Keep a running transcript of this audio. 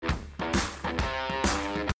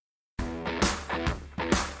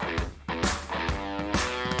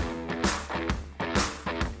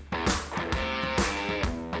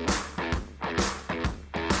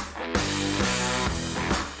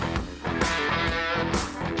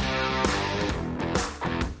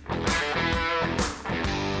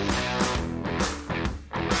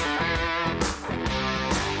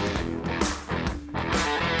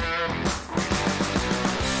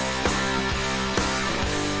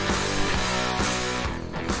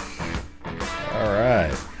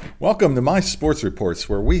Welcome to My Sports Reports,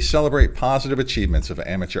 where we celebrate positive achievements of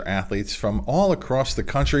amateur athletes from all across the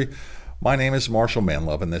country. My name is Marshall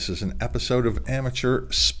Manlove, and this is an episode of Amateur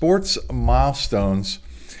Sports Milestones,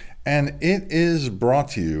 and it is brought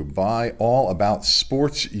to you by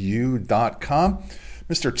allaboutsportsu.com.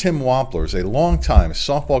 Mr. Tim Wampler is a longtime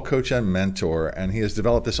softball coach and mentor, and he has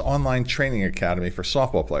developed this online training academy for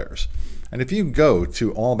softball players. And if you go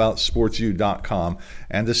to allaboutsportsu.com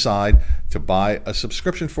and decide to buy a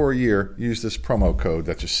subscription for a year, use this promo code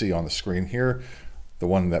that you see on the screen here, the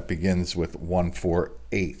one that begins with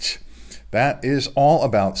 148. That is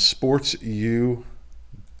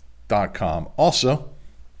allaboutsportsu.com. Also,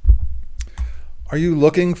 are you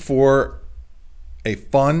looking for a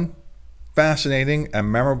fun, fascinating, and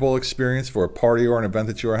memorable experience for a party or an event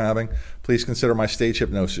that you are having? Please consider my stage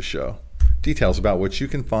hypnosis show. Details about which you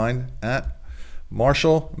can find at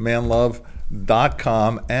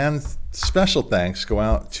marshallmanlove.com. And special thanks go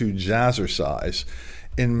out to Jazzercise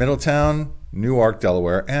in Middletown, Newark,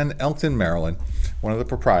 Delaware, and Elkton, Maryland. One of the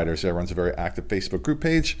proprietors there runs a very active Facebook group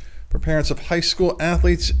page for parents of high school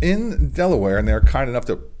athletes in Delaware, and they're kind enough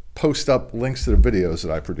to post up links to the videos that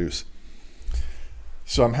I produce.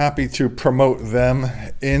 So I'm happy to promote them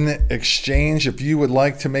in exchange. If you would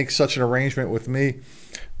like to make such an arrangement with me,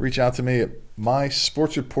 reach out to me at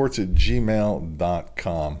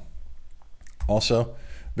mysportsreports@gmail.com. Also,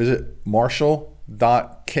 visit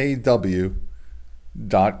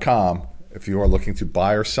marshall.kw.com if you are looking to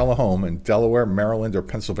buy or sell a home in Delaware, Maryland, or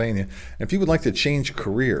Pennsylvania. And if you would like to change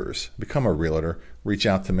careers, become a realtor, reach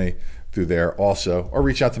out to me through there also, or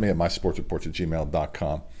reach out to me at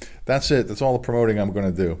mysportsreports@gmail.com. That's it. That's all the promoting I'm going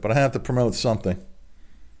to do. But I have to promote something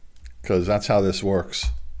because that's how this works.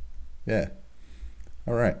 Yeah.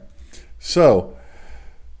 All right. So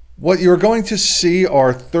what you're going to see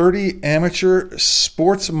are 30 amateur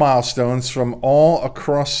sports milestones from all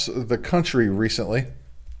across the country recently.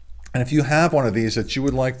 And if you have one of these that you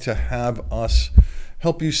would like to have us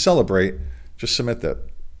help you celebrate, just submit them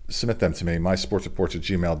to me,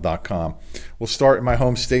 mysportsreports@gmail.com. We'll start in my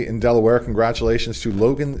home state in Delaware. Congratulations to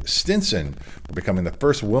Logan Stinson for becoming the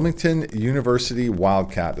first Wilmington University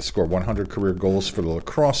Wildcat to score 100 career goals for the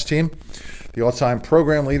lacrosse team. The all-time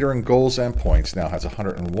program leader in goals and points now has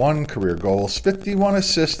 101 career goals, 51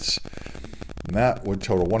 assists, and that would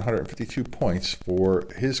total 152 points for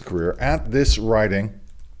his career. At this writing,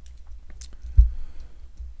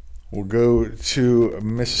 we'll go to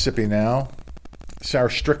Mississippi now.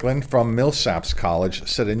 Sarah Strickland from Millsaps College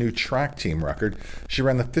set a new track team record. She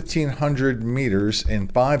ran the 1,500 meters in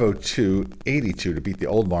 5:02.82 to beat the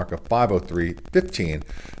old mark of 5:03.15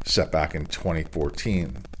 set back in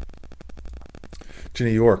 2014. To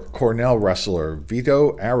New York, Cornell wrestler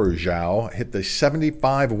Vito Arujau hit the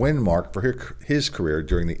 75-win mark for his career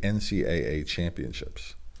during the NCAA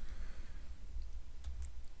championships.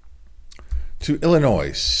 To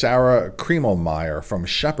Illinois, Sarah Kremelmeyer from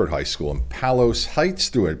Shepherd High School in Palos Heights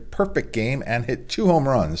threw a perfect game and hit 2 home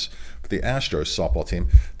runs for the Astros softball team.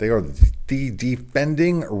 They are the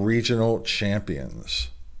defending regional champions.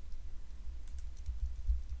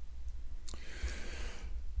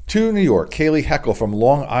 To New York, Kaylee Heckel from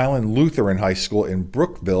Long Island Lutheran High School in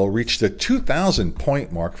Brookville reached the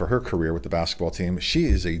 2,000-point mark for her career with the basketball team. She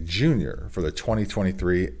is a junior for the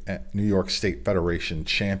 2023 New York State Federation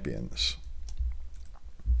champions.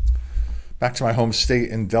 Back to my home state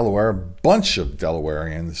in Delaware. A bunch of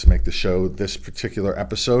Delawareans make the show this particular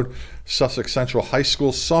episode. Sussex Central High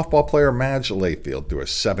School softball player Madge Layfield threw a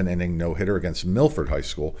 7-inning no-hitter against Milford High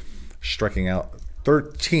School, striking out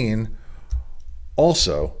 13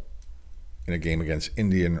 also in a game against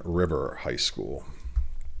Indian River High School.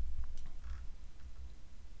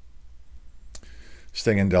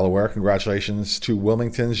 Staying in Delaware, congratulations to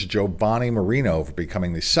Wilmington's Giovanni Marino for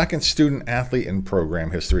becoming the second student athlete in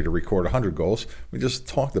program history to record 100 goals. We just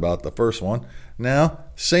talked about the first one. Now,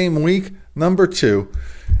 same week, number 2,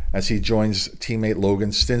 as he joins teammate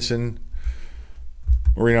Logan Stinson.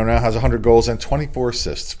 Marino now has 100 goals and 24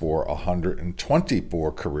 assists for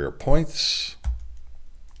 124 career points.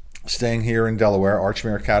 Staying here in Delaware,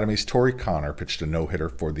 Archmere Academy's Tori Connor pitched a no-hitter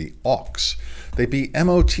for the Auks. They beat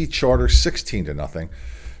MOT Charter 16-0.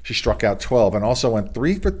 She struck out 12 and also went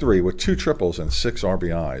 3 for 3 with 2 triples and 6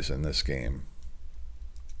 RBIs in this game.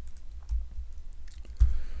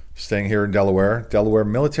 Staying here in Delaware, Delaware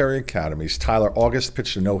Military Academy's Tyler August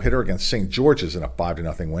pitched a no-hitter against St. George's in a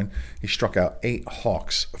 5-0 win. He struck out 8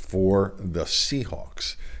 Hawks for the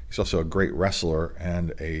Seahawks. He's also a great wrestler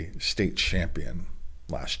and a state champion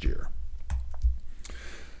last year.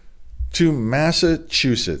 To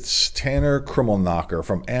Massachusetts, Tanner Krummelnacher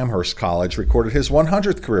from Amherst College recorded his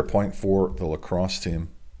 100th career point for the lacrosse team.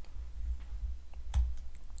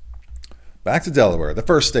 Back to Delaware, the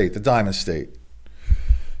first state, the Diamond State.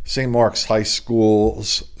 St. Mark's High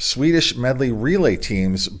School's Swedish medley relay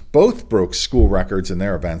teams both broke school records in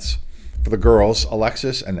their events. For the girls,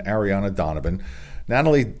 Alexis and Ariana Donovan,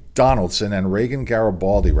 Natalie Donaldson and Reagan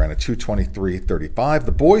Garibaldi ran a 2:23:35.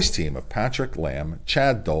 The boys' team of Patrick Lamb,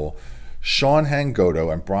 Chad Dole, Sean Hangoto,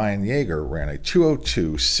 and Brian Yeager ran a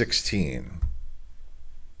 2:02:16.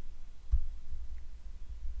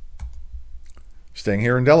 Staying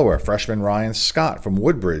here in Delaware, freshman Ryan Scott from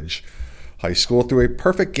Woodbridge High School threw a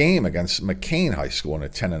perfect game against McCain High School in a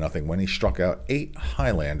 10-0 win. He struck out 8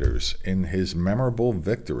 Highlanders in his memorable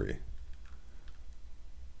victory.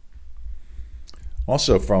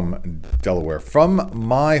 Also from Delaware, from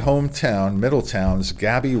my hometown, Middletown's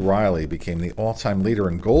Gabby Riley became the all-time leader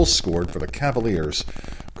in goals scored for the Cavaliers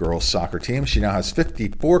girls soccer team. She now has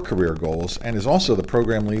 54 career goals and is also the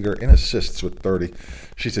program leader in assists with 30.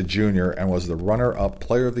 She's a junior and was the runner-up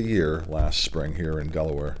player of the year last spring here in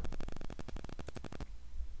Delaware.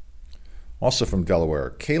 Also from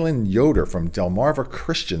Delaware, Kaylin Yoder from Delmarva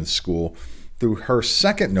Christian School threw her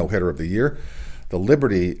second no-hitter of the year. The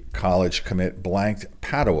Liberty College commit blanked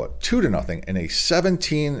Padua 2-0 in a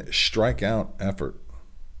 17-strikeout effort.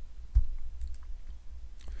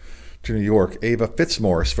 To New York, Ava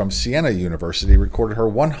Fitzmaurice from Siena University recorded her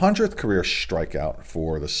 100th career strikeout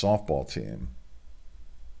for the softball team.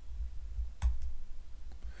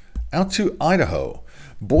 Out to Idaho,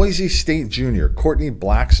 Boise State junior Courtney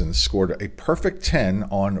Blackson scored a perfect 10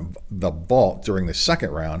 on the vault during the second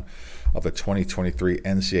round of the 2023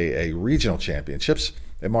 NCAA Regional Championships.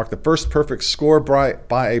 It marked the first perfect score by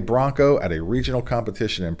a Bronco at a regional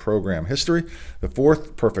competition in program history, the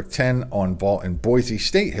fourth perfect 10 on vault in Boise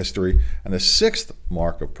State history, and the sixth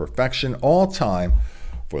mark of perfection all time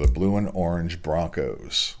for the Blue and Orange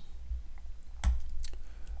Broncos.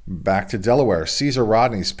 Back to Delaware, Caesar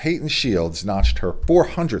Rodney's Peyton Shields notched her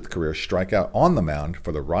 400th career strikeout on the mound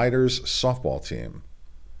for the Riders softball team.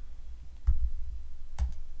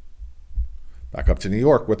 Back up to New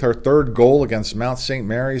York with her third goal against Mount St.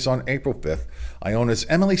 Mary's on April 5th, Iona's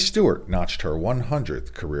Emily Stewart notched her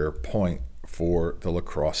 100th career point for the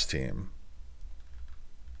lacrosse team.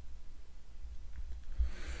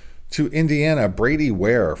 To Indiana, Brady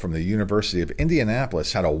Ware from the University of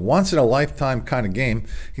Indianapolis had a once-in-a-lifetime kind of game.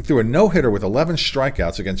 He threw a no-hitter with 11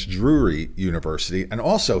 strikeouts against Drury University and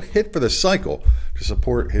also hit for the cycle to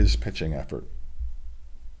support his pitching effort.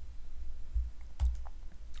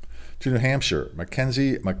 To New Hampshire,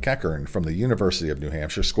 Mackenzie McEachern from the University of New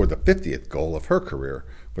Hampshire scored the 50th goal of her career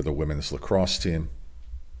for the women's lacrosse team.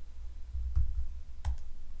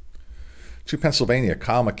 To Pennsylvania,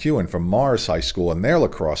 Kyle McEwen from Mars High School and their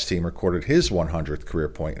lacrosse team recorded his 100th career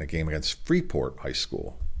point in a game against Freeport High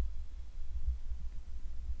School.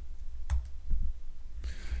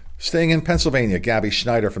 Staying in Pennsylvania, Gabby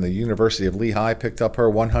Schneider from the University of Lehigh picked up her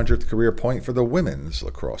 100th career point for the women's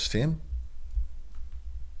lacrosse team.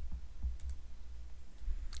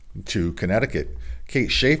 To Connecticut,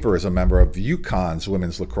 Kate Schaefer is a member of UConn's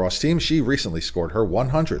women's lacrosse team. She recently scored her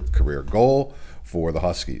 100th career goal for the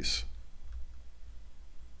Huskies.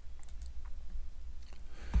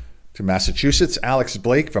 To Massachusetts, Alex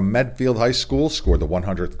Blake from Medfield High School scored the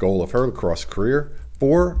 100th goal of her lacrosse career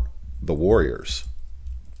for the Warriors.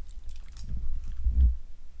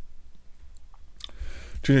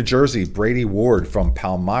 To New Jersey, Brady Ward from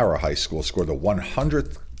Palmyra High School scored the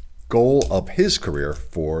 100th goal of his career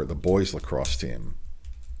for the boys lacrosse team.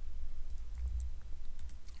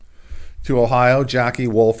 To Ohio, Jackie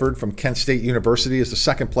Wolford from Kent State University is the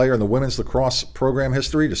second player in the women's lacrosse program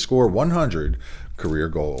history to score 100 career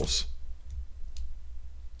goals.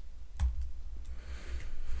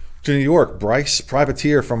 To New York, Bryce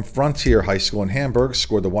Privateer from Frontier High School in Hamburg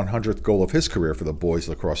scored the 100th goal of his career for the boys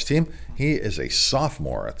lacrosse team. He is a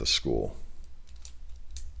sophomore at the school.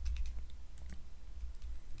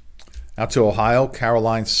 Out to Ohio,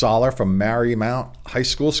 Caroline Soller from Marymount High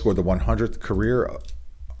School scored the 100th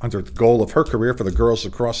goal of her career for the girls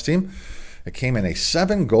lacrosse team. It came in a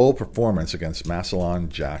 7-goal performance against Massillon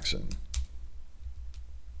Jackson.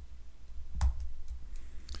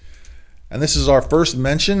 And this is our first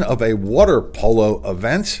mention of a water polo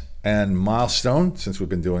event and milestone since we've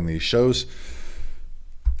been doing these shows.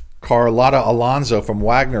 Carlotta Alonso from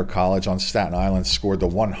Wagner College on Staten Island scored the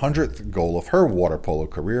 100th goal of her water polo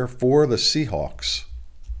career for the Seahawks.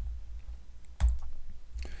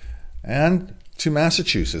 And to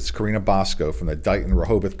Massachusetts, Karina Bosco from the Dighton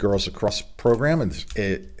Rehoboth Girls Lacrosse Program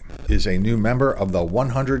is a new member of the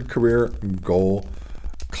 100 Career Goal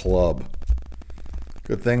Club.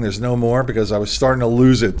 Good thing there's no more because I was starting to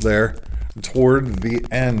lose it there toward the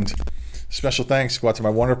end. Special thanks go out to my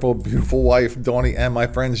wonderful, beautiful wife, Dawnie, and my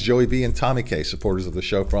friends Joey B and Tommy K, supporters of the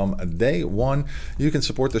show from day one. You can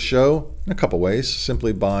support the show in a couple ways,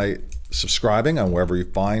 simply by subscribing on wherever you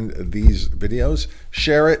find these videos.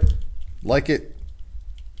 Share it, like it,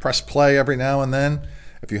 press play every now and then.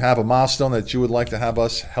 If you have a milestone that you would like to have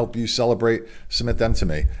us help you celebrate, submit them to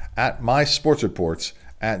me at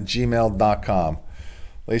mysportsreports@gmail.com.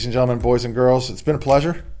 Ladies and gentlemen, boys and girls, it's been a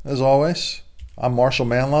pleasure, as always. I'm Marshall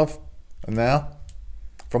Manlove. And now,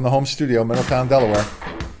 from the home studio, Middletown, Delaware,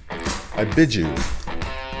 I bid you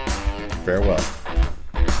farewell.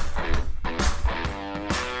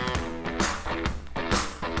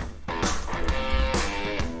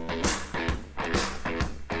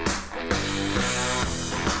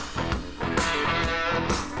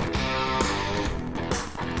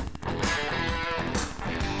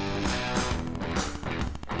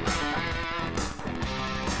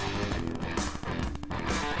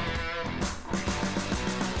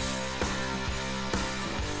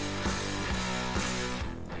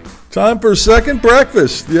 Time for second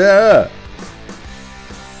breakfast. Yeah.